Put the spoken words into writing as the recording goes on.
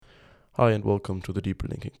Hi, and welcome to the Deeper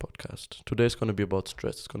Linking podcast. Today is going to be about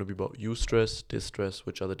stress. It's going to be about eustress, distress,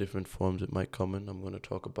 which are the different forms it might come in. I'm going to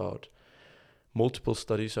talk about multiple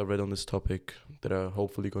studies I read on this topic that are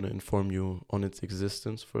hopefully going to inform you on its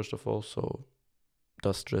existence, first of all. So,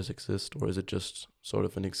 does stress exist, or is it just sort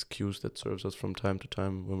of an excuse that serves us from time to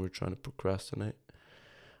time when we're trying to procrastinate?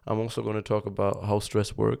 I'm also going to talk about how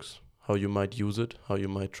stress works, how you might use it, how you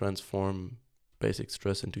might transform basic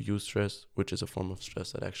stress into eustress, which is a form of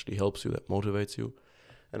stress that actually helps you, that motivates you.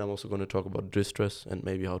 And I'm also going to talk about distress and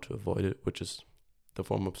maybe how to avoid it, which is the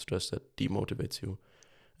form of stress that demotivates you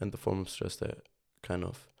and the form of stress that kind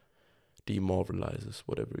of demoralizes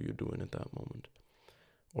whatever you're doing at that moment.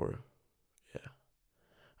 Or, yeah.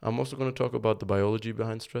 I'm also going to talk about the biology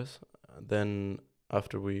behind stress. Then,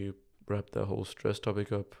 after we wrap the whole stress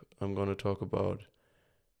topic up, I'm going to talk about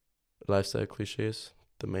lifestyle cliches,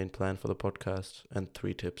 the main plan for the podcast, and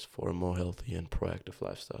 3 tips for a more healthy and proactive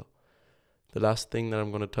lifestyle. The last thing that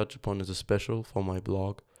I'm going to touch upon is a special for my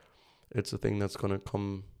blog. It's a thing that's going to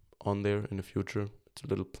come on there in the future. It's a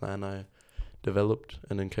little plan I developed,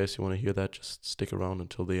 and in case you want to hear that, just stick around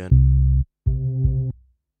until the end.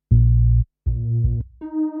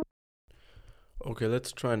 Okay,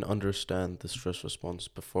 let's try and understand the stress response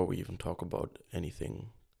before we even talk about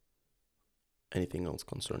anything else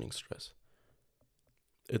concerning stress.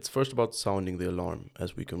 It's first about sounding the alarm,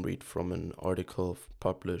 as we can read from an article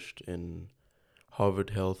published in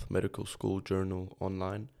Harvard Health Medical School Journal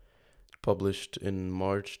online, published in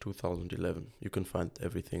March 2011. You can find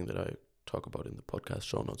everything that I talk about in the podcast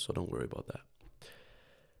show notes, so don't worry about that.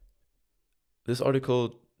 This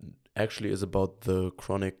article actually is about the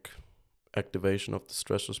chronic activation of the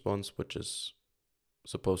stress response, which is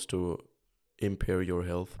supposed to impair your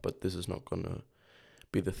health, but this is not going to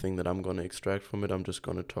be the thing that I'm going to extract from it. I'm just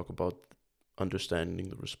going to talk about understanding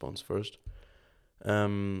the response first.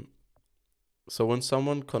 So when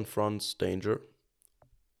someone confronts danger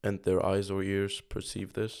and their eyes or ears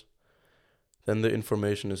perceive this, then the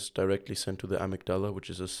information is directly sent to the amygdala, which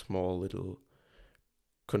is a small little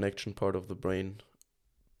connection part of the brain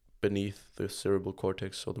beneath the cerebral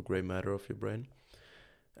cortex, so the gray matter of your brain.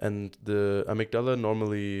 And the amygdala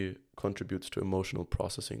normally contributes to emotional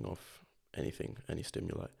processing of anything, any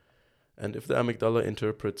stimuli. And if the amygdala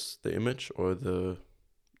interprets the image or the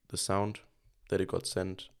sound that it got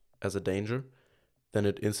sent as a danger, then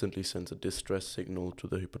it instantly sends a distress signal to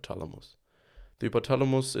the hypothalamus. The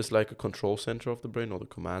hypothalamus is like a control center of the brain, or the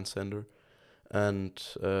command center, and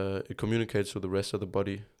it communicates to the rest of the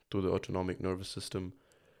body through the autonomic nervous system,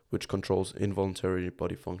 which controls involuntary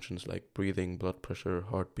body functions like breathing, blood pressure,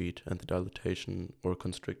 heartbeat, and the dilatation or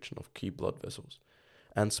constriction of key blood vessels,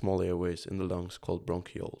 and small airways in the lungs called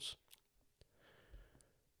bronchioles.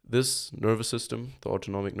 This nervous system, the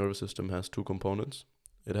autonomic nervous system, has 2 components.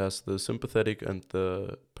 It has the sympathetic and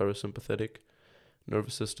the parasympathetic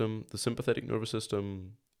nervous system. The sympathetic nervous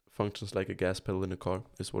system functions like a gas pedal in a car,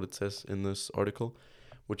 is what it says in this article,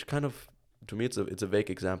 which kind of, to me, it's a vague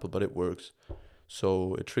example, but it works.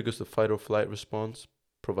 So it triggers the fight or flight response,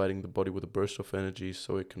 providing the body with a burst of energy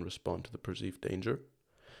so it can respond to the perceived danger.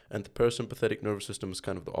 And the parasympathetic nervous system is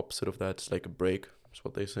kind of the opposite of that. It's like a brake, is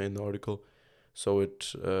what they say in the article. So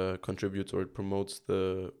it contributes, or it promotes,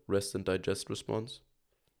 the rest and digest response,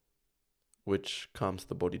 which calms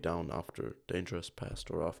the body down after danger has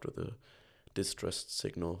passed or after the distressed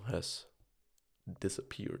signal has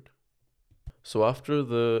disappeared. So after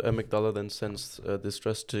the amygdala then sends a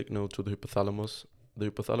distress signal to the hypothalamus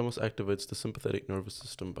activates the sympathetic nervous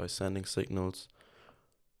system by sending signals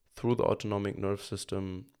through the autonomic nerve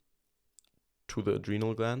system to the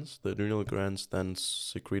adrenal glands. The adrenal glands then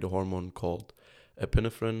secrete a hormone called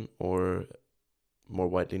epinephrine, or more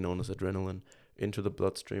widely known as adrenaline, into the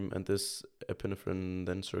bloodstream, and this epinephrine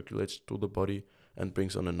then circulates through the body and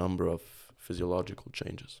brings on a number of physiological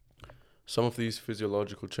changes. Some of these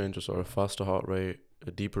physiological changes are a faster heart rate,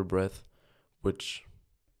 a deeper breath, which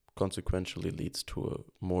consequentially leads to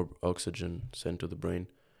a more oxygen sent to the brain.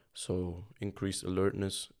 So increased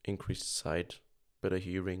alertness, increased sight, better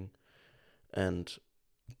hearing, and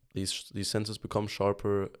these senses become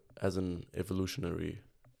sharper as an evolutionary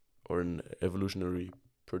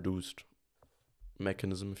produced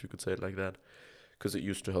mechanism, if you could say it like that, because it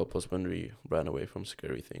used to help us when we ran away from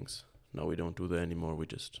scary things. Now we don't do that anymore. We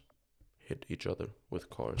just hit each other with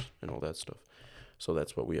cars and all that stuff. So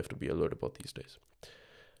that's what we have to be alert about these days.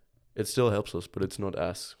 It still helps us, but it's not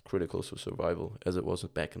as critical to survival as it was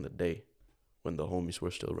back in the day when the homies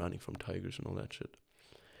were still running from tigers and all that shit.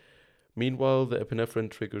 Meanwhile, the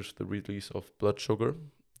epinephrine triggers the release of blood sugar,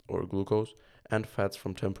 or glucose, and fats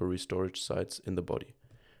from temporary storage sites in the body.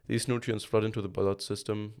 These nutrients flood into the blood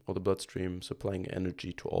system or the bloodstream, supplying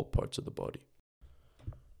energy to all parts of the body.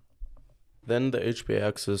 Then the HPA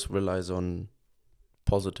axis relies on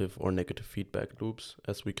positive or negative feedback loops,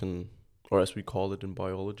 as we call it in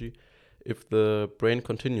biology. If the brain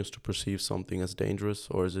continues to perceive something as dangerous,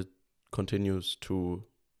 or as it continues to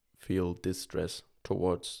feel distress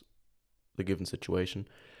towards the given situation,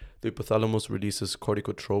 the hypothalamus releases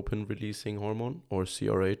corticotropin releasing hormone, or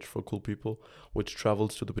CRH for cool people, which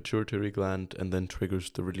travels to the pituitary gland and then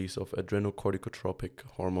triggers the release of adrenocorticotropic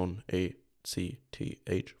hormone,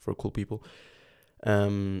 ACTH for cool people.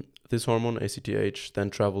 This hormone, ACTH,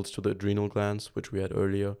 then travels to the adrenal glands, which we had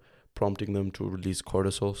earlier, prompting them to release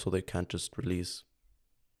cortisol, so they can't just release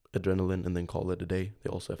adrenaline and then call it a day. They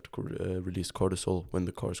also have to release cortisol when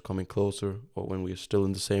the car is coming closer, or when we are still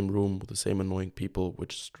in the same room with the same annoying people,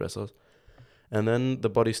 which stress us. And then the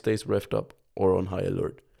body stays revved up or on high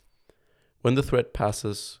alert. When the threat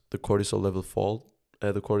passes, the cortisol levels fall,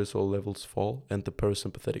 and the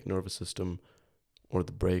parasympathetic nervous system, or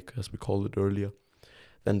the brake as we called it earlier,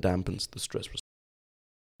 then dampens the stress response.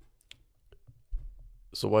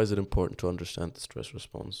 So why is it important to understand the stress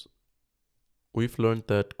response? We've learned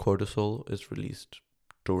that cortisol is released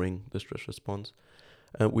during the stress response.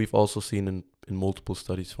 And we've also seen in multiple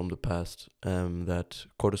studies from the past that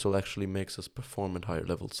cortisol actually makes us perform at higher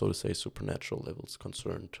levels, so to say supernatural levels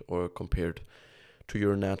concerned or compared to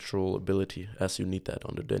your natural ability, as you need that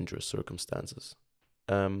under dangerous circumstances.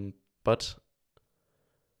 But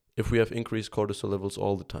if we have increased cortisol levels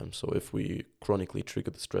all the time, so if we chronically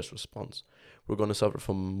trigger the stress response, we're going to suffer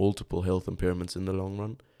from multiple health impairments in the long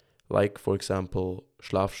run, like, for example,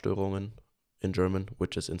 Schlafstörungen in German,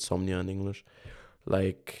 which is insomnia in English,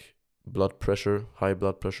 like blood pressure, high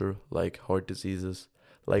blood pressure, like heart diseases,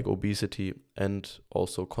 like obesity, and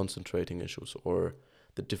also concentrating issues, or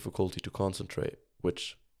the difficulty to concentrate,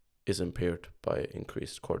 which is impaired by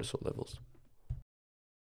increased cortisol levels.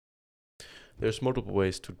 There's multiple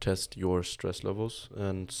ways to test your stress levels,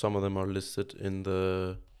 and some of them are listed in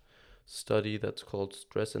the study that's called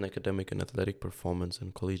Stress in Academic and Athletic Performance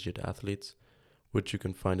in Collegiate Athletes, which you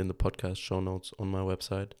can find in the podcast show notes on my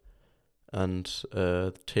website. And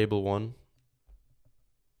table 1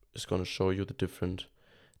 is going to show you the different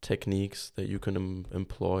techniques that you can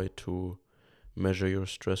employ to measure your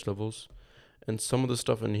stress levels. And some of the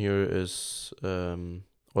stuff in here is,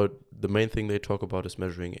 or the main thing they talk about is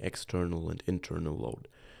measuring external and internal load.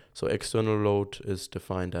 So external load is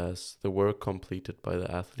defined as the work completed by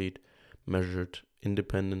the athlete measured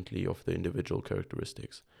independently of the individual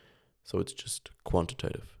characteristics. So it's just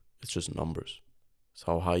quantitative. It's just numbers. It's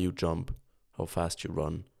how high you jump, how fast you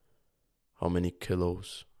run, how many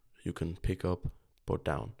kilos you can pick up or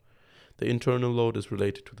down. The internal load is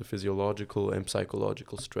related to the physiological and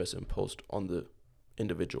psychological stress imposed on the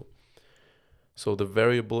individual. So the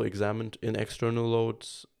variable examined in external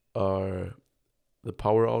loads are the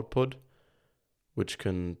power output, which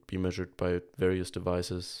can be measured by various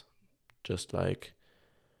devices, just like,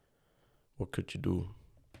 what could you do?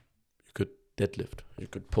 You could deadlift. You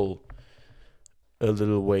could pull a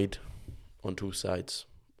little weight on two sides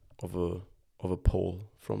of a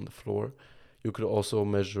pole from the floor. You could also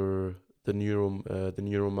measure the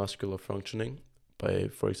neuromuscular functioning by,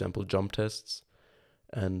 for example, jump tests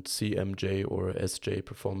and CMJ or SJ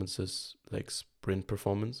performances, like sprint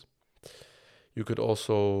performance. You could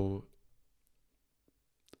also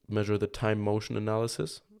measure the time motion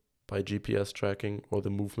analysis by GPS tracking, or the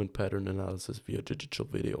movement pattern analysis via digital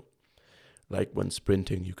video. Like when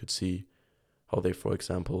sprinting, you could see how they, for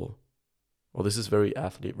example, well, this is very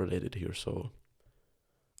athlete related here, so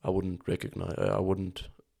I wouldn't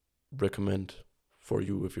recommend for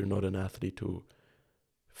you, if you're not an athlete, to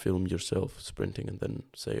film yourself sprinting and then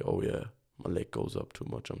say, oh yeah, my leg goes up too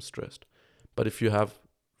much, I'm stressed. But if you have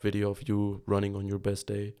video of you running on your best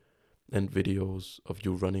day and videos of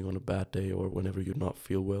you running on a bad day, or whenever you not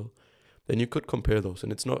feel well, then you could compare those.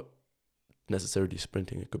 And it's not necessarily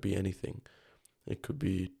sprinting, it could be anything. It could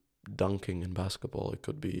be dunking in basketball, it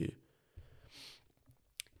could be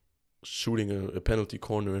shooting a penalty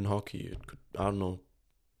corner in hockey, it could, I don't know,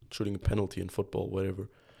 shooting a penalty in football, whatever.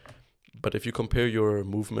 But if you compare your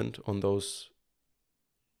movement on those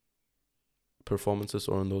performances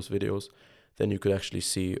or on those videos, then you could actually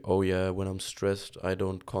see, oh yeah, when I'm stressed, I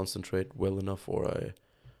don't concentrate well enough, or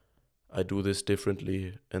I do this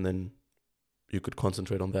differently, and then you could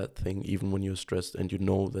concentrate on that thing even when you're stressed, and you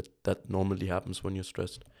know that normally happens when you're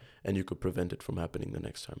stressed, and you could prevent it from happening the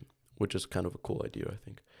next time, which is kind of a cool idea, I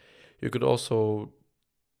think. You could also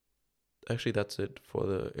actually that's it for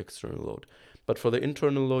the external load. But for the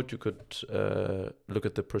internal load, you could look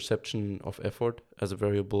at the perception of effort as a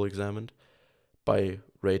variable examined by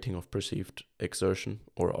rating of perceived exertion,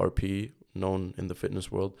 or RPE, known in the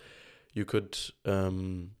fitness world. You could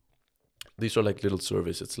these are like little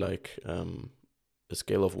surveys. It's like a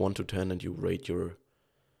scale of 1 to 10, and you rate your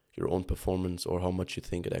own performance or how much you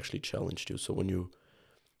think it actually challenged you. So when you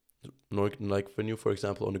for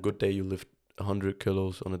example, on a good day you lift 100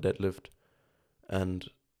 kilos on a deadlift, and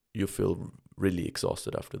you feel really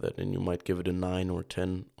exhausted after that, and you might give it a 9 or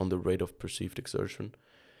 10 on the rate of perceived exertion,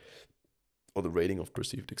 or the rating of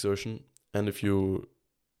perceived exertion. And if you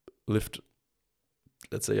lift,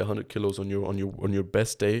 let's say, 100 kilos on your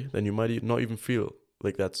best day, then you might not even feel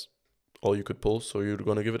like that's all you could pull, so you're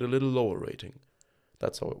gonna give it a little lower rating.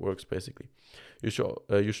 That's how it works, basically. You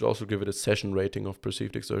should also give it a session rating of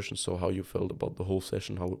perceived exertion, so how you felt about the whole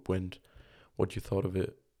session, how it went, what you thought of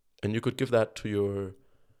it, and you could give that to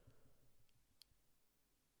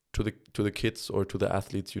the kids or to the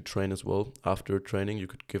athletes you train as well. After training, you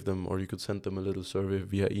could give them, or you could send them a little survey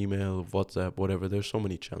via email, WhatsApp, whatever. There's so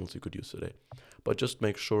many channels you could use today, but just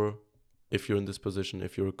make sure, if you're in this position,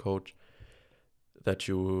 if you're a coach, that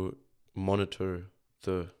you monitor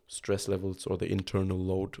the stress levels or the internal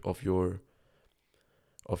load of your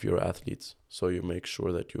athletes, so you make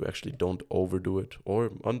sure that you actually don't overdo it or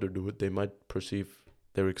underdo it. They might perceive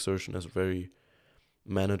their exertion as very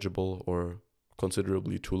manageable or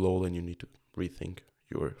considerably too low, and you need to rethink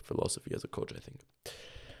your philosophy as a coach, I think.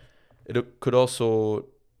 It could also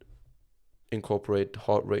incorporate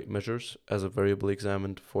heart rate measures as a variable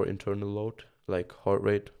examined for internal load, like heart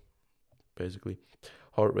rate, basically.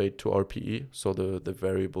 Heart rate to RPE, so the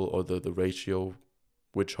variable or the ratio,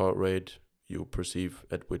 which heart rate you perceive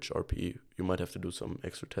at which RPE. You might have to do some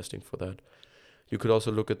extra testing for that. You could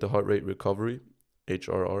also look at the heart rate recovery,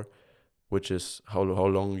 HRR, which is how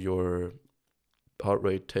long your heart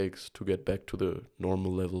rate takes to get back to the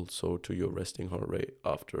normal level, so to your resting heart rate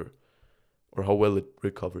after, or how well it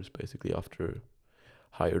recovers basically after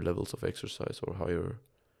higher levels of exercise or higher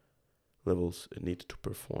levels it needs to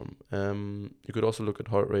perform. You could also look at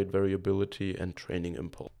heart rate variability and training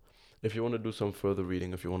impulse. If you want to do some further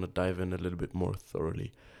reading, if you want to dive in a little bit more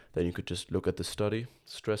thoroughly, then you could just look at the study,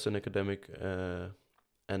 Stress in Academic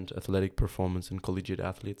and Athletic Performance in Collegiate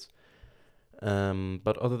Athletes.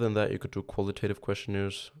 But other than that, you could do qualitative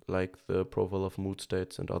questionnaires like the Profile of Mood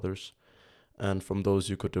States and others. And from those,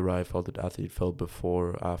 you could derive how the athlete felt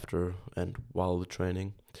before, after, and while the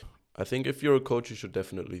training. I think if you're a coach, you should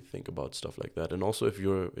definitely think about stuff like that. And also, if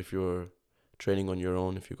you're training on your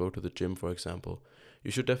own, if you go to the gym, for example,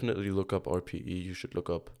 you should definitely look up RPE. You should look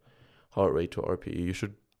up heart rate to RPE. You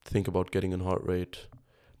should think about getting a heart rate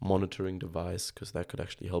monitoring device, because that could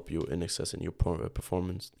actually help you in assessing your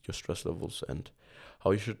performance, your stress levels, and how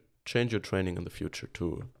you should change your training in the future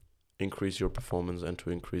to increase your performance and to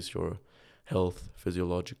increase your health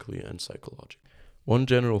physiologically and psychologically. One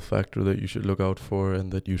general factor that you should look out for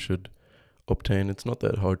and that you should obtain, it's not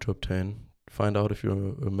that hard to obtain. Find out if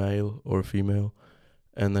you're a male or a female,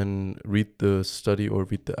 and then read the study or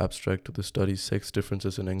read the abstract to the study, Sex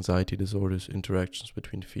Differences in Anxiety Disorders, Interactions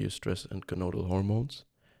Between Fear, Stress, and Gonadal Hormones.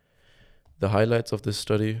 The highlights of this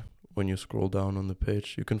study, when you scroll down on the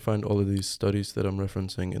page, you can find all of these studies that I'm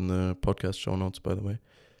referencing in the podcast show notes, by the way.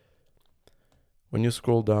 When you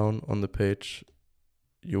scroll down on the page,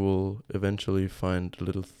 you will eventually find a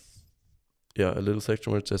little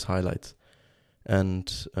section where it says highlights. And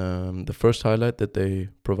the first highlight that they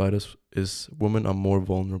provide us is women are more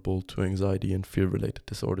vulnerable to anxiety and fear-related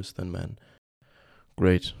disorders than men.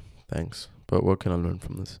 Great, thanks. But what can I learn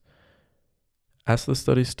from this? As the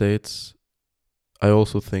study states, I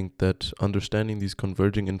also think that understanding these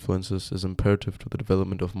converging influences is imperative to the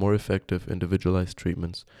development of more effective individualized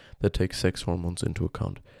treatments that take sex hormones into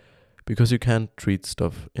account. Because you can't treat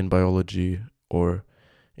stuff in biology or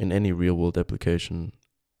in any real-world application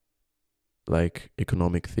like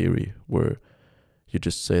economic theory, where you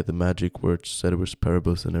just say the magic word ceteris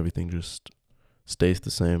paribus and everything just stays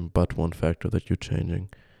the same, but one factor that you're changing.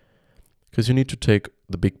 Because you need to take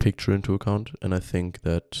the big picture into account, and I think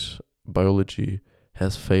that biology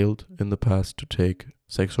has failed in the past to take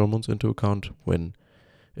sex hormones into account when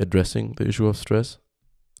addressing the issue of stress.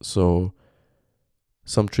 So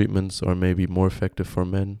some treatments are maybe more effective for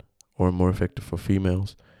men or more effective for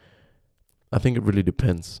females. I think it really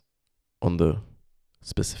depends on the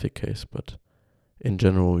specific case, but in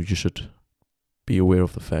general, you should be aware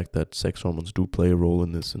of the fact that sex hormones do play a role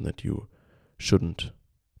in this, and that you shouldn't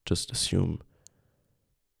just assume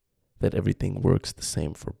that everything works the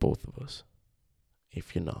same for both of us,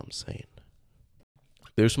 if you know what I'm saying.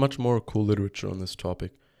 There's much more cool literature on this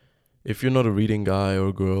topic. If you're not a reading guy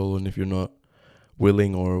or girl, and if you're not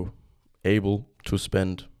willing or able to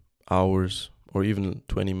spend hours or even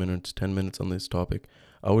 20 minutes, 10 minutes on this topic,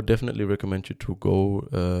 I would definitely recommend you to go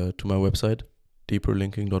to my website,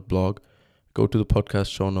 deeperlinking.blog. Go to the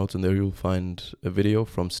podcast show notes, and there you'll find a video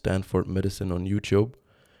from Stanford Medicine on YouTube.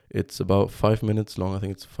 It's about 5 minutes long. I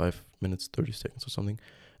think it's 5 minutes 30 seconds or something,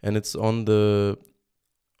 and it's on the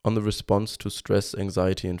response to stress,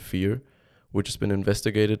 anxiety, and fear, which has been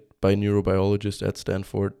investigated by neurobiologists at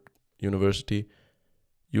Stanford University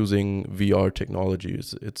using VR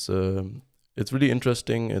technologies. It's really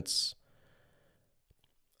interesting. It's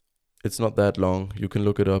not that long. You can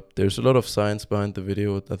look it up. There's a lot of science behind the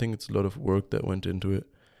video. I think it's a lot of work that went into it.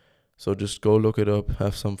 So just go look it up,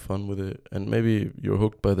 have some fun with it, and maybe you're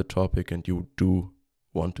hooked by the topic and you do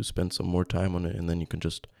want to spend some more time on it, and then you can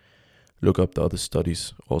just look up the other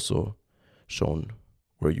studies also shown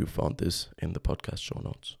where you found this in the podcast show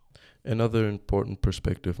notes. Another important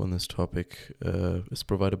perspective on this topic is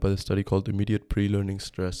provided by the study called Immediate Pre-Learning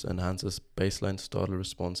Stress Enhances Baseline Startle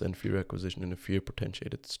Response and Fear Acquisition in a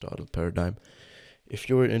Fear-Potentiated Startle Paradigm. If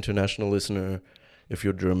you're an international listener, if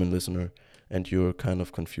you're a German listener, and you're kind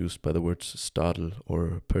of confused by the words startle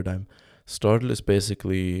or paradigm, startle is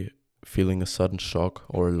basically feeling a sudden shock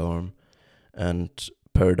or alarm, and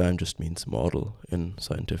paradigm just means model in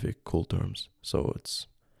scientific cool terms. So it's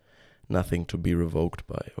nothing to be revoked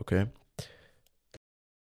by, okay?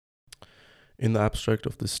 In the abstract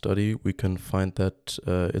of this study, we can find that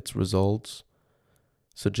its results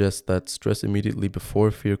suggest that stress immediately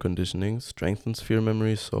before fear conditioning strengthens fear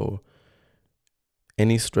memory. So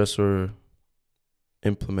any stressor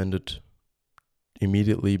implemented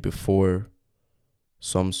immediately before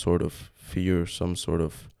some sort of fear, some sort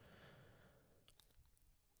of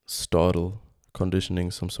startle conditioning,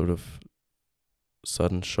 some sort of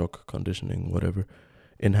sudden shock conditioning, whatever,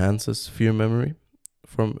 enhances fear memory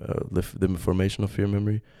from the formation of fear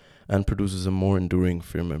memory and produces a more enduring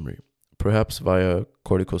fear memory, perhaps via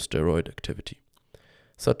corticosteroid activity.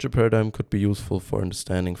 Such a paradigm could be useful for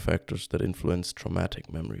understanding factors that influence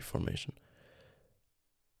traumatic memory formation.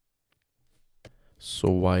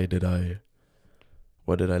 So why did I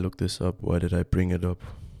look this up? Why did I bring it up?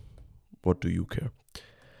 What do you care?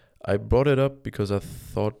 I brought it up because I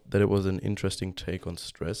thought that it was an interesting take on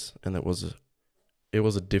stress, and it was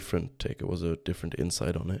a different take. It was a different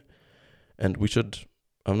insight on it. And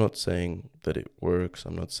I'm not saying that it works.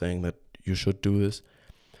 I'm not saying that you should do this.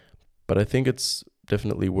 But I think it's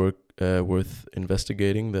definitely worth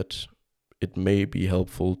investigating, that it may be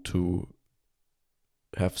helpful to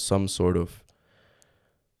have some sort of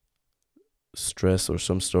stress or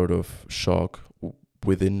some sort of shock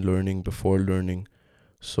within learning, before learning,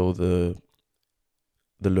 so the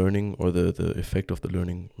learning or the effect of the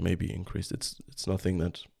learning may be increased. It's nothing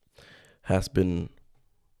that has been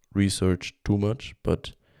researched too much,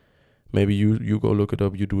 but maybe you go look it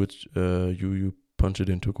up, you do it, you punch it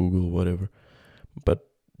into Google, whatever. But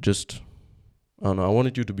just, I don't know, I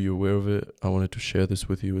wanted you to be aware of it. I wanted to share this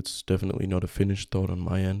with you. It's definitely not a finished thought on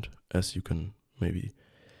my end, as you can maybe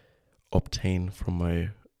obtain from my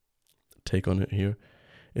take on it here.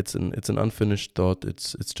 It's an unfinished thought.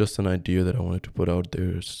 It's just an idea that I wanted to put out there.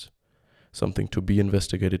 It's something to be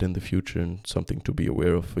investigated in the future and something to be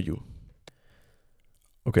aware of for you.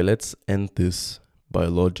 Okay, let's end this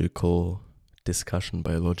biological discussion,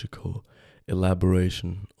 biological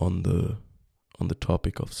elaboration on the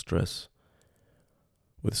topic of stress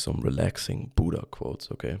with some relaxing Buddha quotes,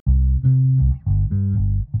 okay?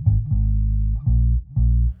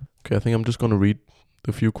 Okay, I think I'm just going to read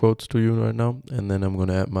a few quotes to you right now, and then I'm going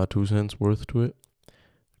to add my 2 cents worth to it.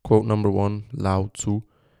 Quote number 1, Lao Tzu: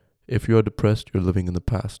 if you are depressed, you're living in the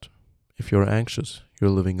past. If you're anxious, you're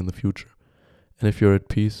living in the future. And if you're at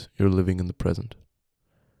peace, you're living in the present.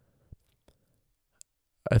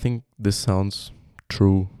 I think this sounds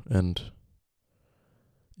true and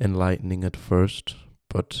enlightening at first,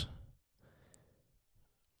 but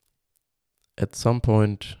at some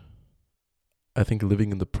point, I think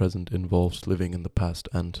living in the present involves living in the past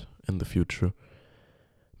and in the future.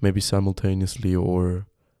 Maybe simultaneously or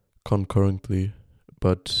concurrently,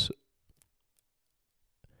 but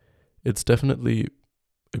it's definitely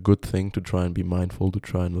a good thing to try and be mindful, to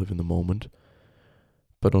try and live in the moment.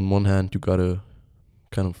 But on one hand, you gotta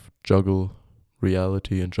kind of juggle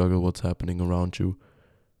reality and juggle what's happening around you.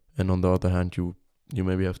 And on the other hand, you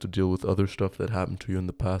maybe have to deal with other stuff that happened to you in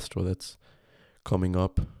the past or that's coming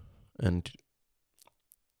up. And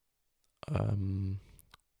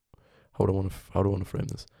how do I want to frame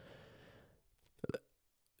this?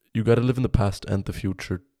 You gotta live in the past and the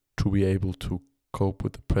future to be able to cope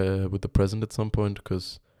with the present at some point,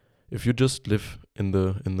 because if you just live in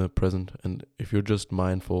the present and if you're just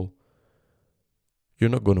mindful, you're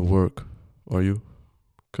not going to work, are you?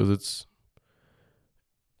 Because it's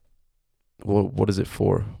what is it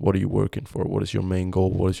for? What are you working for? What is your main goal?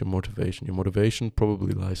 What is your motivation? Your motivation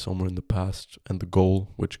probably lies somewhere in the past, and the goal,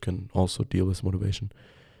 which can also deal as motivation,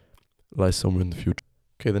 lies somewhere in the future.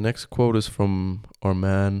 Okay, the next quote is from our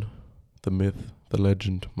man, the myth, the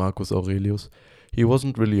legend, Marcus Aurelius. He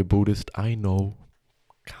wasn't really a Buddhist, I know.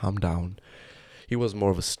 Calm down. He was more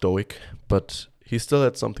of a Stoic, but he still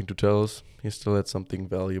had something to tell us. He still had something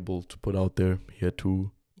valuable to put out there. He had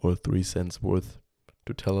 2 or 3 cents worth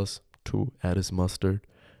to tell us, to add his mustard,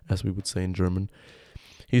 as we would say in German.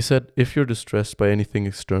 He said, if you're distressed by anything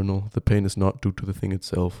external, the pain is not due to the thing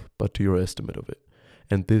itself, but to your estimate of it.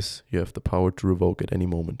 And this you have the power to revoke at any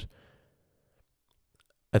moment.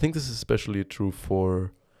 I think this is especially true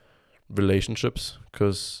for relationships,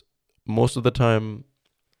 because most of the time,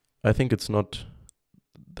 I think it's not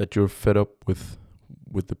that you're fed up with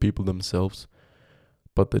the people themselves,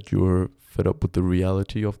 but that you're fed up with the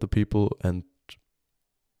reality of the people and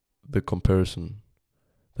the comparison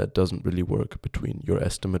that doesn't really work between your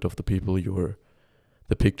estimate of the people,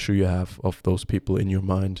 the picture you have of those people in your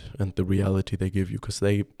mind, and the reality they give you, because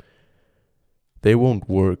they won't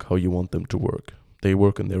work how you want them to work. They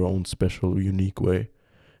work in their own special, unique way,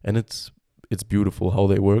 and it's beautiful how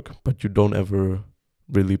they work, but you don't ever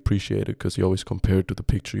really appreciate it because you always compare it to the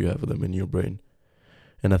picture you have of them in your brain.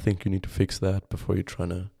 And I think you need to fix that before you're trying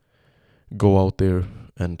to go out there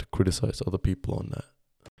and criticize other people on that.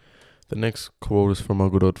 The next quote is from our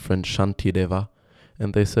good old friend Shantideva,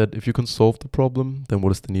 and they said, if you can solve the problem, then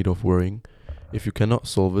what is the need of worrying? If you cannot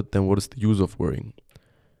solve it, then what is the use of worrying?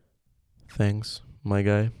 Thanks, my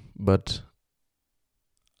guy, but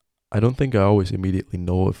I don't think I always immediately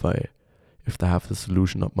know if I have the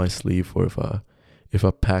solution up my sleeve, or if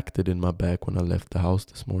I packed it in my bag when I left the house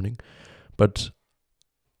this morning. But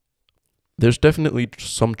there's definitely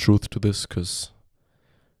some truth to this, because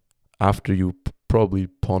after you probably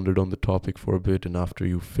pondered on the topic for a bit, and after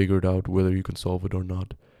you figured out whether you can solve it or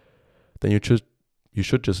not, then you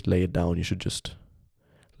should just lay it down. You should just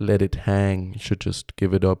let it hang. You should just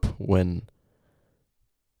give it up when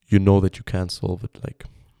you know that you can't solve it. Like,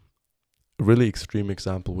 a really extreme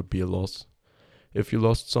example would be a loss. If you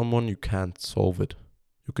lost someone, you can't solve it.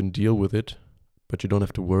 You can deal with it, but you don't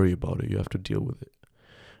have to worry about it. You have to deal with it.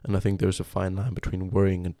 And I think there's a fine line between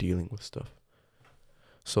worrying and dealing with stuff.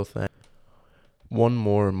 So one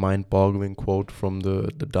more mind-boggling quote from the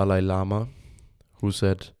Dalai Lama, who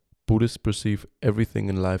said, Buddhists perceive everything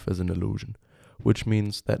in life as an illusion, which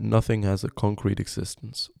means that nothing has a concrete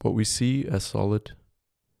existence. What we see as solid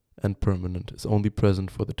and permanent is only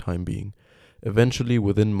present for the time being. Eventually,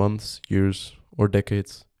 within months, years, or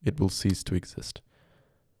decades, it will cease to exist.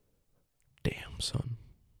 Damn, son.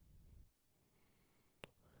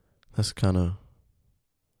 That's kind of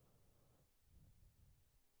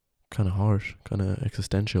harsh, kind of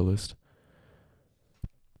existentialist.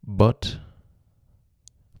 But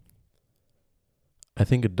I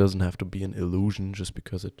think it doesn't have to be an illusion just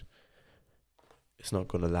because it's not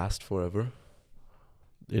going to last forever.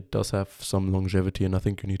 It does have some longevity, and I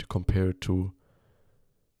think you need to compare it to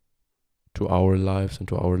our lives and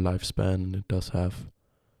to our lifespan, and it does have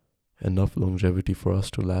enough longevity for us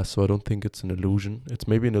to last. So I don't think it's an illusion. It's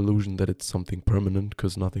maybe an illusion that it's something permanent,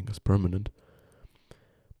 because nothing is permanent.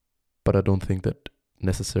 But I don't think that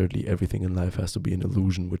necessarily everything in life has to be an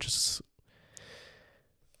illusion, which is,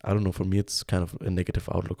 I don't know, for me it's kind of a negative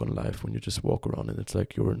outlook on life when you just walk around and it's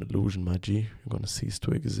like you're an illusion, my G. You're going to cease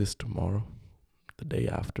to exist tomorrow, the day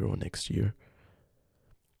after, or next year.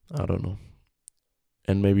 I don't know.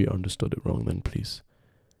 And maybe I understood it wrong, then please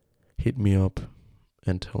hit me up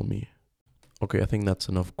and tell me. Okay, I think that's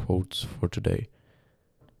enough quotes for today.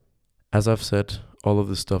 As I've said, all of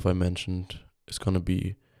the stuff I mentioned is going to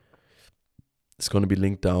be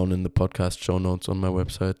linked down in the podcast show notes on my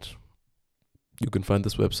website. You can find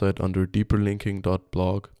this website under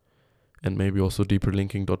deeperlinking.blog and maybe also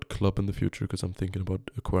deeperlinking.club in the future, because I'm thinking about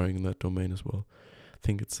acquiring that domain as well. I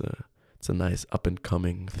think it's a nice up and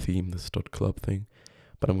coming theme, this .club thing.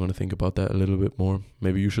 But I'm going to think about that a little bit more.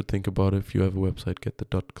 Maybe you should think about it. If you have a website, get the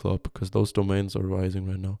 .club, because those domains are rising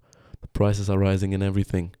right now. The prices are rising in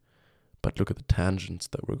everything. But look at the tangents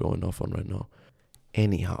that we're going off on right now.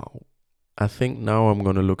 Anyhow, I think now I'm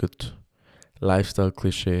going to look at lifestyle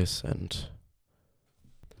cliches, and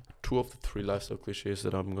 2 of the 3 lifestyle cliches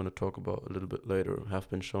that I'm going to talk about a little bit later have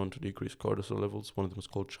been shown to decrease cortisol levels. One of them is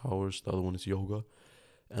called showers, the other one is yoga.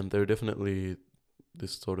 And they're definitely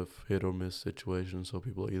this sort of hit or miss situation. So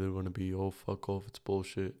people are either gonna be, oh fuck off, it's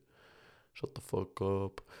bullshit, shut the fuck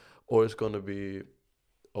up, or it's gonna be,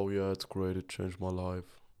 oh yeah, it's great, it changed my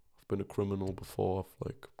life. I've been a criminal before, I've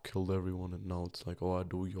like killed everyone, and now it's like, oh, I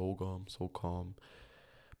do yoga, I'm so calm.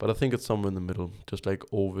 But I think it's somewhere in the middle, just like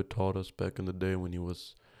Ovid taught us back in the day when he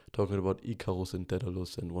was talking about Icarus and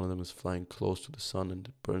Daedalus, and one of them is flying close to the sun and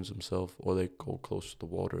it burns himself, or they go close to the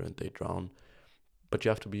water and they drown. But you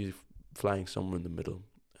have to be flying somewhere in the middle,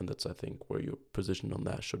 and that's, I think, where your position on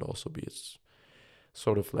that should also be. It's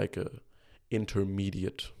sort of like a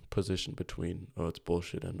intermediate position between, oh, it's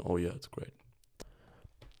bullshit, and oh yeah, it's great.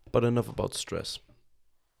 But enough about stress.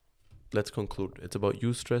 Let's conclude. It's about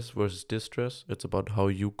eustress versus distress. It's about how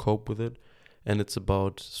you cope with it. And it's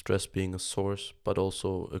about stress being a source, but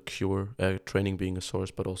also a cure, training being a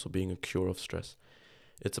source, but also being a cure of stress.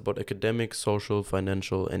 It's about academic, social,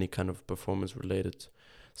 financial, any kind of performance related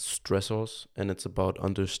stressors. And it's about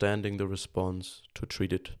understanding the response to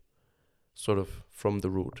treat it sort of from the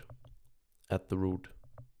root, at the root.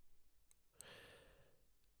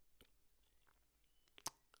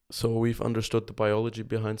 So we've understood the biology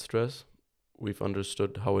behind stress. We've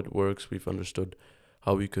understood how it works. We've understood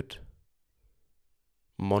how we could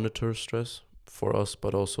monitor stress for us,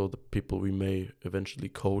 but also the people we may eventually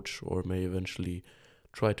coach or may eventually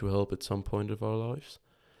try to help at some point of our lives.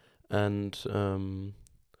 And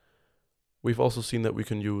we've also seen that we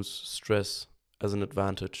can use stress as an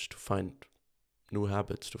advantage to find new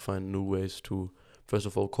habits, to find new ways to, first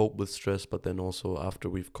of all, cope with stress, but then also after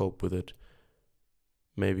we've coped with it,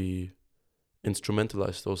 maybe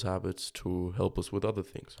instrumentalize those habits to help us with other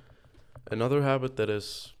things. Another habit that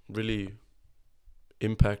has really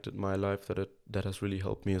impacted my life, that has really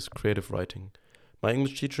helped me, is creative writing. My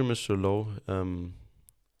English teacher, Mr. Lowe,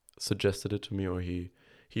 suggested it to me, or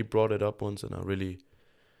he brought it up once, and I really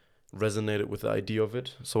resonated with the idea of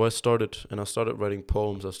it. So I started writing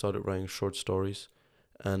poems. I started writing short stories,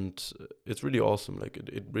 and it's really awesome. Like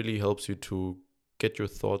it really helps you to get your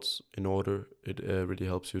thoughts in order. It really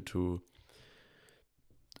helps you to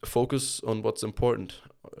focus on what's important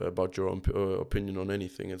about your own opinion on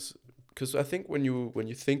anything. It's because I think when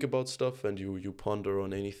you think about stuff and you ponder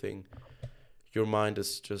on anything, your mind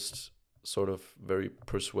is just sort of very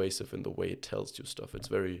persuasive in the way it tells you stuff. It's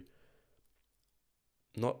very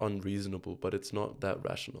not unreasonable, but it's not that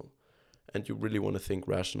rational. And you really want to think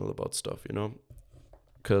rational about stuff, you know?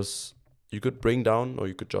 Because you could bring down or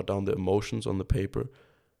you could jot down the emotions on the paper,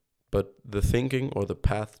 but the thinking or the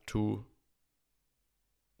path to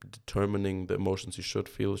determining the emotions you should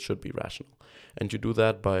feel should be rational. And you do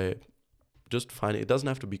that by just finding, it doesn't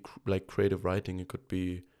have to be like creative writing. It could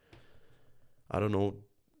be, I don't know,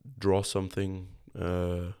 draw something,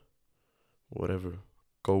 whatever,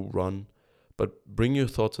 go run. But bring your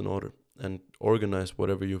thoughts in order and organize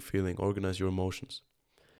whatever you're feeling, organize your emotions.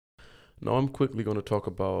 Now I'm quickly going to talk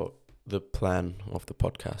about the plan of the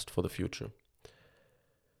podcast for the future.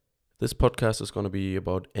 This podcast is going to be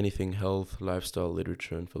about anything health, lifestyle,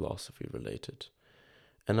 literature, and philosophy related.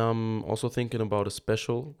 And I'm also thinking about a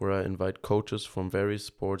special where I invite coaches from various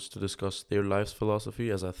sports to discuss their life's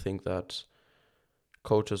philosophy, as I think that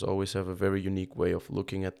coaches always have a very unique way of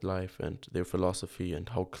looking at life, and their philosophy and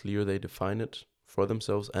how clear they define it for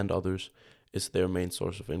themselves and others is their main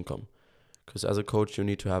source of income. Because as a coach, you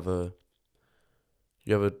need to have a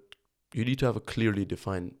clearly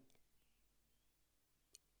defined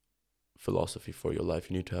philosophy for your life.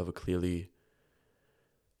 You need to have a clearly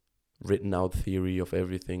written out theory of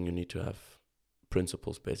everything. You need to have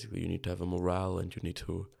principles, basically. You need to have a morale, and you need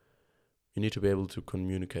to be able to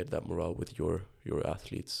communicate that morale with your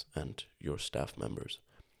athletes and your staff members.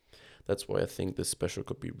 That's why I think this special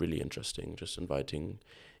could be really interesting, just inviting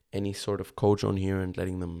any sort of coach on here and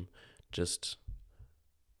letting them just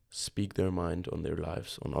speak their mind on their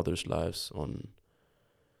lives, on others' lives, on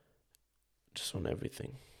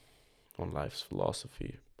everything, on life's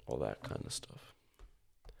philosophy, all that kind of stuff.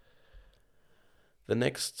 The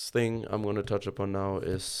next thing I'm going to touch upon now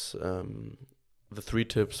is the 3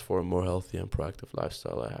 tips for a more healthy and proactive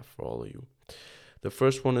lifestyle I have for all of you. The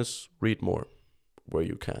first one is read more where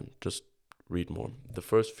you can. Just read more. The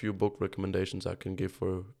first few book recommendations I can give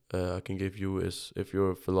you is, if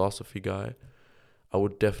you're a philosophy guy, I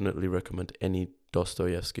would definitely recommend any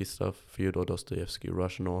Dostoevsky stuff. Fyodor Dostoevsky,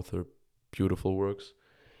 Russian author, beautiful works.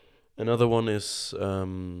 Another one is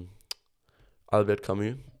Albert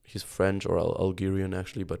Camus. He's French or Algerian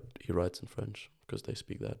actually, but he writes in French because they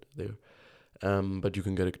speak that there. But you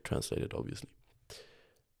can get it translated, obviously.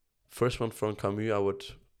 First one from Camus I would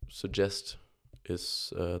suggest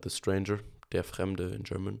is The Stranger, Der Fremde in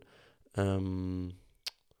German.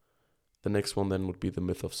 The next one then would be The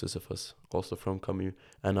Myth of Sisyphus, also from Camus.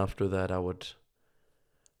 And after that, I would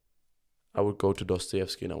go to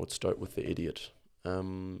Dostoevsky and I would start with The Idiot.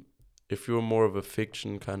 If you're more of a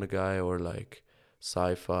fiction kind of guy or like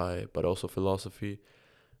sci-fi, but also philosophy,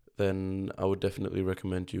 then I would definitely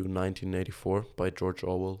recommend you 1984 by George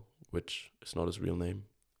Orwell, which is not his real name.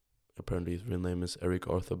 Apparently his real name is Eric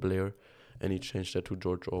Arthur Blair, and he changed that to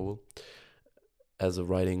George Orwell as a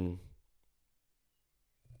writing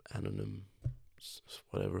anonym,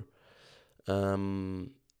 whatever.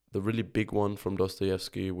 The really big one from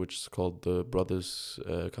Dostoevsky, which is called The Brothers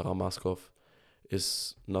Karamazov,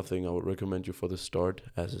 is nothing I would recommend you for the start,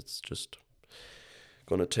 as it's just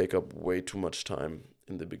gonna take up way too much time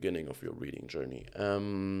in the beginning of your reading journey.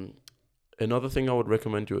 Another thing I would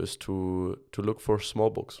recommend you is to look for small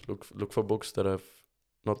books. Look for books that have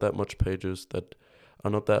not that much pages, that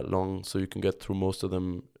are not that long, so you can get through most of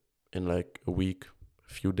them in like a week,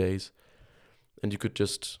 a few days, and you could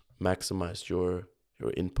just maximize your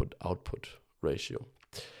input-output ratio.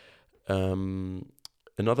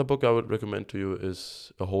 Another book I would recommend to you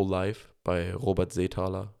is A Whole Life by Robert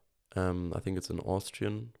Seethaler. I think it's an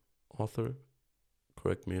Austrian author.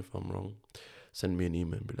 Correct me if I'm wrong. Send me an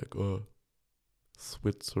email and be like, oh,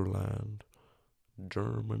 Switzerland,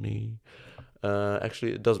 Germany.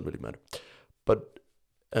 Actually, it doesn't really matter. But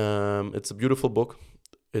it's a beautiful book.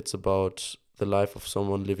 It's about the life of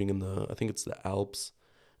someone living in I think it's the Alps,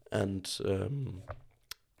 and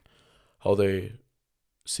how they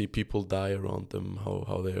see people die around them,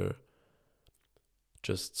 how they're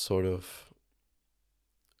just sort of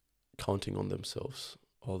counting on themselves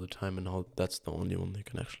all the time, and how that's the only one they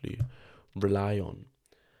can actually rely on.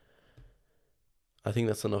 I think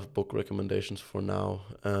that's enough book recommendations for now.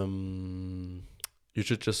 You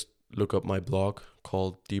should just look up my blog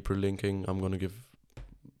called Deeper Linking. I'm going to give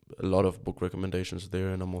a lot of book recommendations there,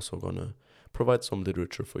 and I'm also going to provide some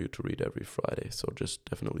literature for you to read every Friday. So just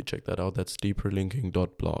definitely check that out. That's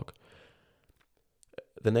deeperlinking.blog.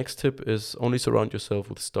 The next tip is only surround yourself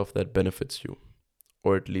with stuff that benefits you,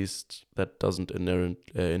 or at least that doesn't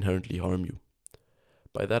inherently harm you.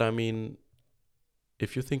 By that I mean,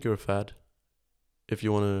 if you think you're fat, if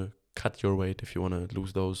you want to cut your weight, if you want to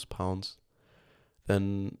lose those pounds,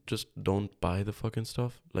 then just don't buy the fucking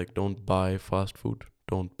stuff. Like, don't buy fast food,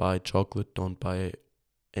 don't buy chocolate, don't buy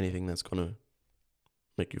anything that's gonna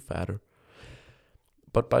make you fatter.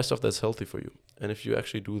 But buy stuff that's healthy for you. And if you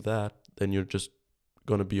actually do that, then you're just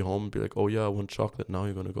gonna be home and be like, oh yeah, I want chocolate. Now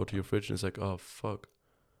you're gonna go to your fridge and it's like, oh fuck,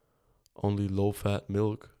 only low-fat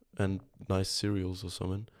milk and nice cereals or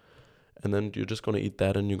something. And then you're just gonna eat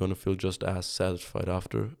that and you're gonna feel just as satisfied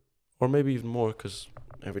after. Or maybe even more, because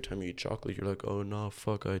every time you eat chocolate, you're like, oh no,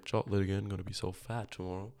 fuck, I ate chocolate again. I'm gonna be so fat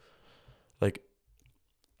tomorrow. Like,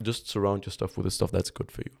 just surround your stuff with the stuff that's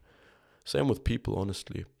good for you. Same with people,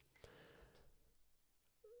 honestly.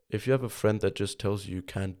 If you have a friend that just tells you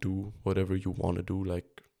can't do whatever you want to do,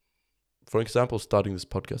 like, for example, starting this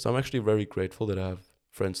podcast, I'm actually very grateful that I have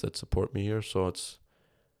friends that support me here. So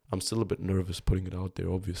I'm still a bit nervous putting it out there,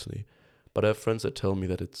 obviously. But I have friends that tell me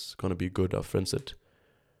that it's going to be good. I have friends that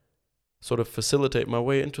sort of facilitate my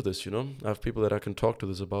way into this, you know? I have people that I can talk to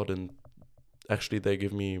this about, and actually they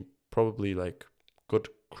give me probably like good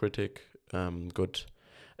critic, good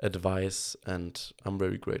advice, and I'm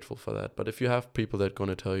very grateful for that. But if you have people that are going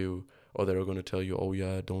to tell you, or that are going to tell you, oh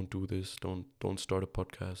yeah, don't do this, don't start a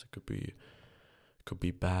podcast, it could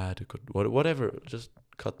be bad, it could whatever, just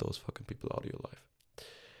cut those fucking people out of your life.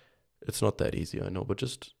 It's not that easy, I know, but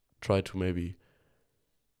just try to maybe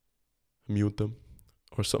mute them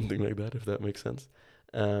or something like that, if that makes sense.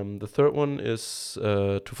 The third one is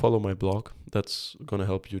to follow my blog. That's going to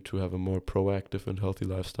help you to have a more proactive and healthy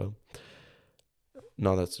lifestyle.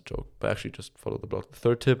 No, that's a joke, but actually just follow the blog. The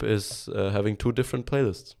third tip is having 2 different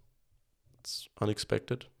playlists. It's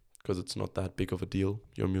unexpected because it's not that big of a deal,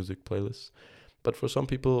 your music playlists. But for some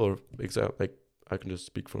people, or like I can just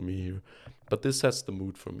speak for me here, but this sets the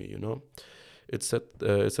mood for me, you know? It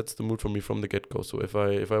sets the mood for me from the get-go. So if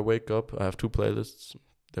I wake up, I have 2 playlists.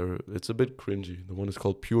 It's a bit cringy. The one is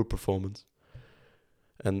called Pure Performance,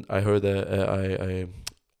 and I heard that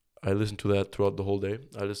I listen to that throughout the whole day.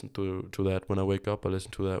 I listen to that when I wake up. I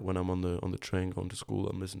listen to that when I'm on the train going to school.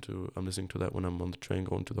 I'm listening to that when I'm on the train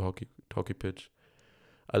going to the hockey pitch.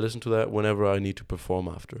 I listen to that whenever I need to perform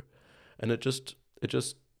after, and it just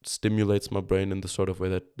stimulates my brain in the sort of way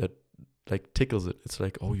that like tickles it. It's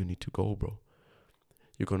like, oh, you need to go, bro.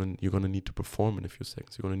 You're gonna need to perform in a few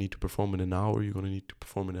seconds. You're gonna need to perform in an hour. You're gonna need to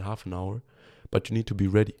perform in a half an hour, but you need to be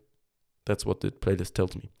ready. That's what the playlist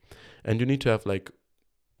tells me, and you need to have like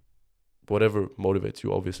whatever motivates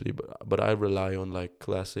you, obviously. But I rely on like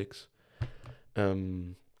classics,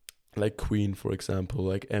 like Queen, for example,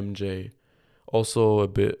 like MJ. Also a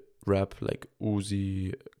bit rap, like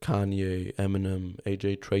Uzi, Kanye, Eminem,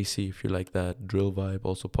 AJ Tracy, if you like that drill vibe,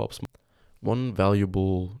 also Pop Smoke. One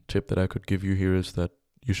valuable tip that I could give you here is that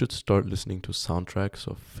you should start listening to soundtracks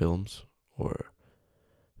of films or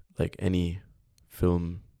like any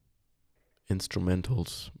film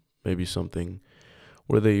instrumentals, maybe something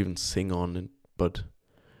where they even sing on it, but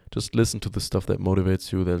just listen to the stuff that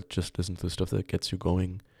motivates you, that just listen to the stuff that gets you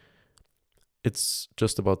going. It's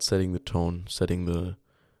just about setting the tone, setting the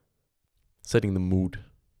mood.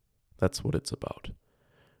 That's what it's about.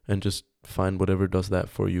 And just find whatever does that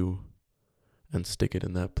for you and stick it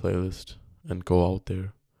in that playlist and go out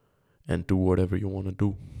there and do whatever you want to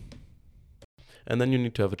do. And then you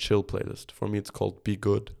need to have a chill playlist. For me, it's called Be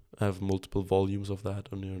Good. I have multiple volumes of that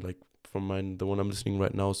on here. Like for mine, the one I'm listening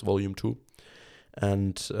right now is volume 2.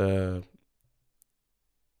 And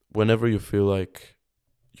whenever you feel like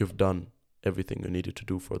you've done everything you needed to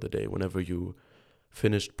do for the day, whenever you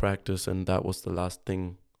finished practice and that was the last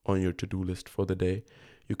thing on your to-do list for the day,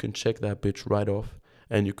 you can check that bitch right off,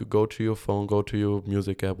 and you could go to your phone, go to your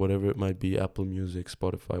music app, whatever it might be, Apple Music,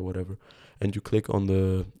 Spotify, whatever, and you click on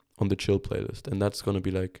the chill playlist, and that's going to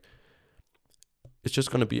be like, it's just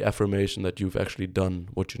going to be affirmation that you've actually done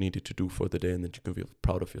what you needed to do for the day and that you can feel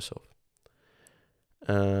proud of yourself.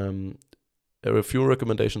 There are a few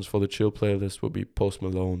recommendations for the chill playlist. Will be Post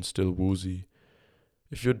Malone, Still Woozy.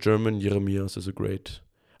 If you're German, Jeremias is a great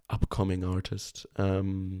upcoming artist.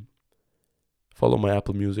 Follow my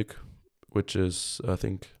Apple Music, which is, I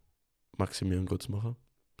think, Maximilian Gutzmacher.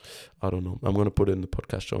 I don't know. I'm going to put it in the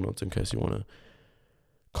podcast show notes in case you want to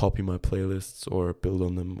copy my playlists or build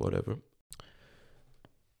on them, whatever.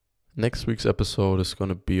 Next week's episode is going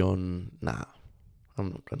to be on... I'm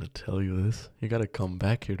not going to tell you this. You got to come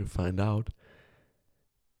back here to find out.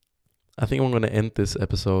 I think I'm going to end this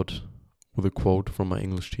episode with a quote from my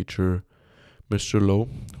English teacher, Mr. Lowe,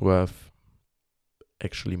 who I've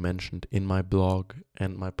actually mentioned in my blog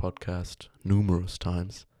and my podcast numerous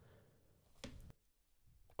times.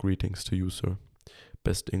 Greetings to you, sir.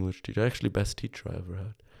 Best English teacher. Actually, best teacher I ever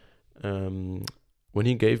had. When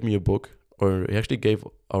he gave me a book, or he actually gave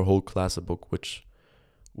our whole class a book, which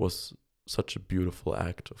was such a beautiful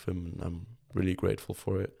act of him, and I'm really grateful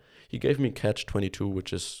for it. He gave me Catch-22,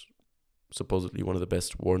 which is supposedly one of the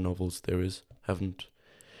best war novels there is. Haven't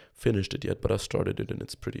finished it yet, but I started it, and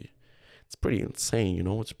it's pretty insane, you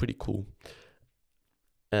know. It's pretty cool.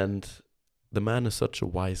 And the man is such a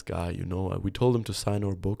wise guy, you know. We told him to sign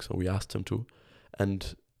our books, and we asked him to,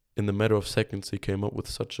 and in the matter of seconds, he came up with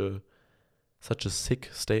such a sick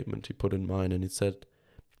statement he put in mine, and he said,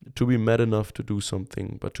 "To be mad enough to do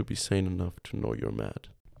something, but to be sane enough to know you're mad."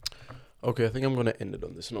 Okay, I think I'm gonna end it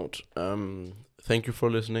on this note. Thank you for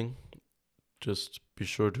listening. Just be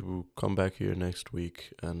sure to come back here next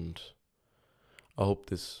week, and I hope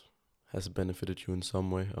this has benefited you in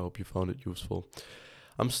some way. I hope you found it useful.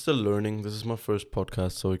 I'm still learning. This is my first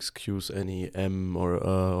podcast, so excuse any M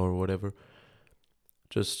or whatever.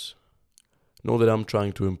 Just know that I'm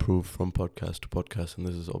trying to improve from podcast to podcast, and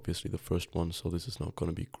this is obviously the first one, so this is not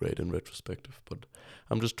going to be great in retrospective, but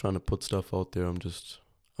I'm just trying to put stuff out there. I'm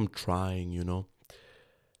trying, you know.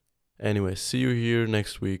 Anyway, see you here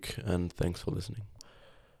next week, and thanks for listening.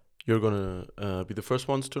 You're going to be the first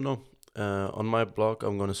ones to know. On my blog,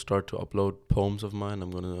 I'm going to start to upload poems of mine.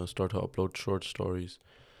 I'm going to start to upload short stories.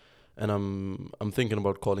 And I'm thinking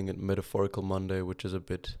about calling it Metaphorical Monday, which is a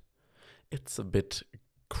bit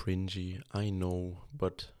cringy, I know,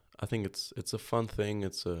 but I think it's a fun thing.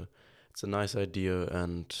 It's a nice idea,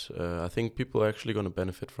 and I think people are actually going to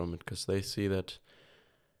benefit from it because they see that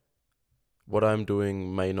what I'm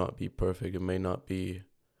doing may not be perfect. It may not be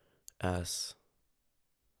as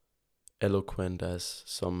eloquent as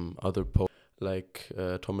some other poet, like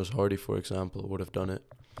Thomas Hardy, for example, would have done it.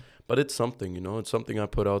 But it's something, you know. It's something I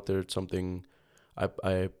put out there. It's something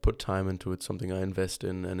I put time into. It's something I invest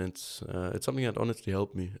in, and it's something that honestly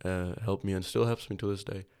helped me and still helps me to this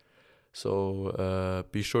day. So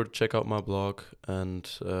be sure to check out my blog, and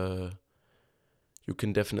you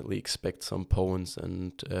can definitely expect some poems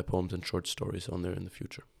and short stories on there in the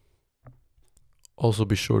future. Also,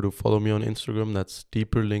 be sure to follow me on Instagram. That's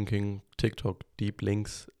Deeper Linking, TikTok, Deep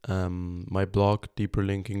Links. My blog,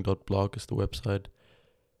 deeperlinking.blog, is the website.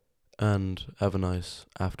 And have a nice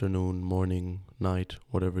afternoon, morning, night,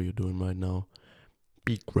 whatever you're doing right now.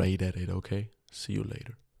 Be great at it, okay? See you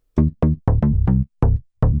later.